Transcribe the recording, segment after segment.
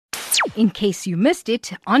in case you missed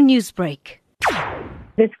it on Newsbreak.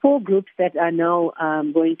 There's 4 groups that are now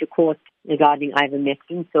going to court regarding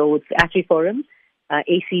ivermectin. So it's AfriForum,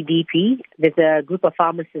 ACDP. There's a group of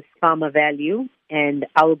pharmacists, Pharma Valu, and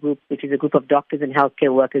our group, which is a group of doctors and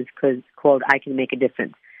healthcare workers called I Can Make a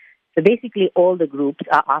Difference. So basically all the groups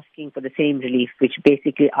are asking for the same relief, which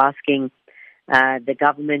basically asking the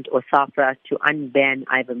government or SAFRA to unban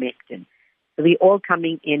ivermectin. So we're all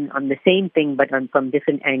coming in on the same thing, but from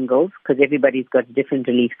different angles, because everybody's got different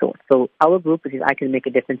relief source. So our group, which is I Can Make a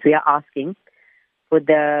Difference, we are asking for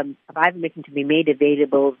the ivermectin to be made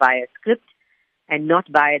available via script and not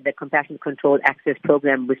via the Compassionate Control Access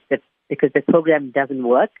Program, because the program doesn't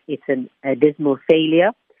work. It's a dismal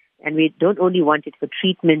failure, and we don't only want it for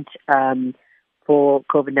treatment for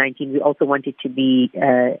COVID-19. We also want it to be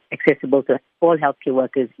accessible to all healthcare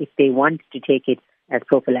workers if they want to take it as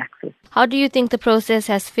prophylaxis. How do you think the process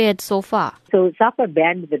has fared so far? So SAFRA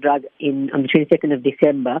banned the drug on the 22nd of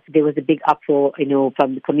December. There was a big uproar,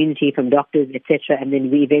 from the community, from doctors, etc. And then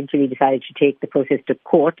we eventually decided to take the process to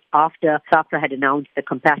court after SAFRA had announced the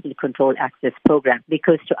Compassionate Control Access Program.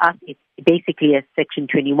 Because to us, it's basically a Section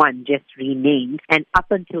 21, just renamed. And up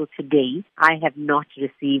until today, I have not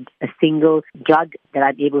received a single drug that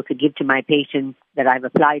I'm able to give to my patients that I've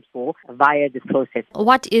applied for via this process.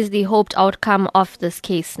 What is the hoped outcome of this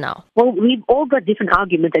case now? Well, we've all got different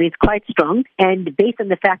arguments, and it's quite strong. And based on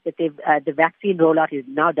the fact that the vaccine rollout is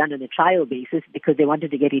now done on a trial basis because they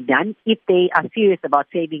wanted to get it done, if they are serious about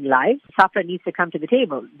saving lives, SAFRA needs to come to the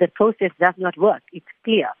table. The process does not work. It's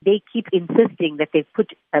clear. They keep insisting that they've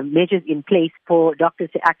put measures in place for doctors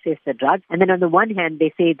to access the drug. And then on the one hand,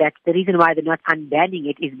 they say that the reason why they're not unbanning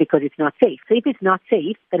it is because it's not safe. So if it's not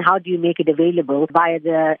safe, then how do you make it available via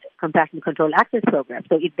the Compassionate Control Access Program?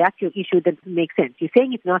 So if that's your issue, then it makes sense. You're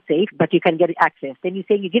saying it's not safe, but you can get access. Then you're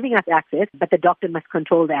saying you're giving us access, but the doctor must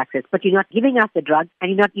control the access. But you're not giving us the drug, and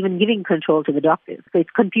you're not even giving control to the doctors. So it's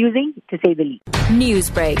confusing, to say the least.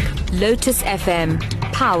 Newsbreak, Lotus FM,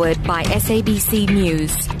 powered by SABC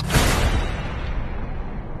News.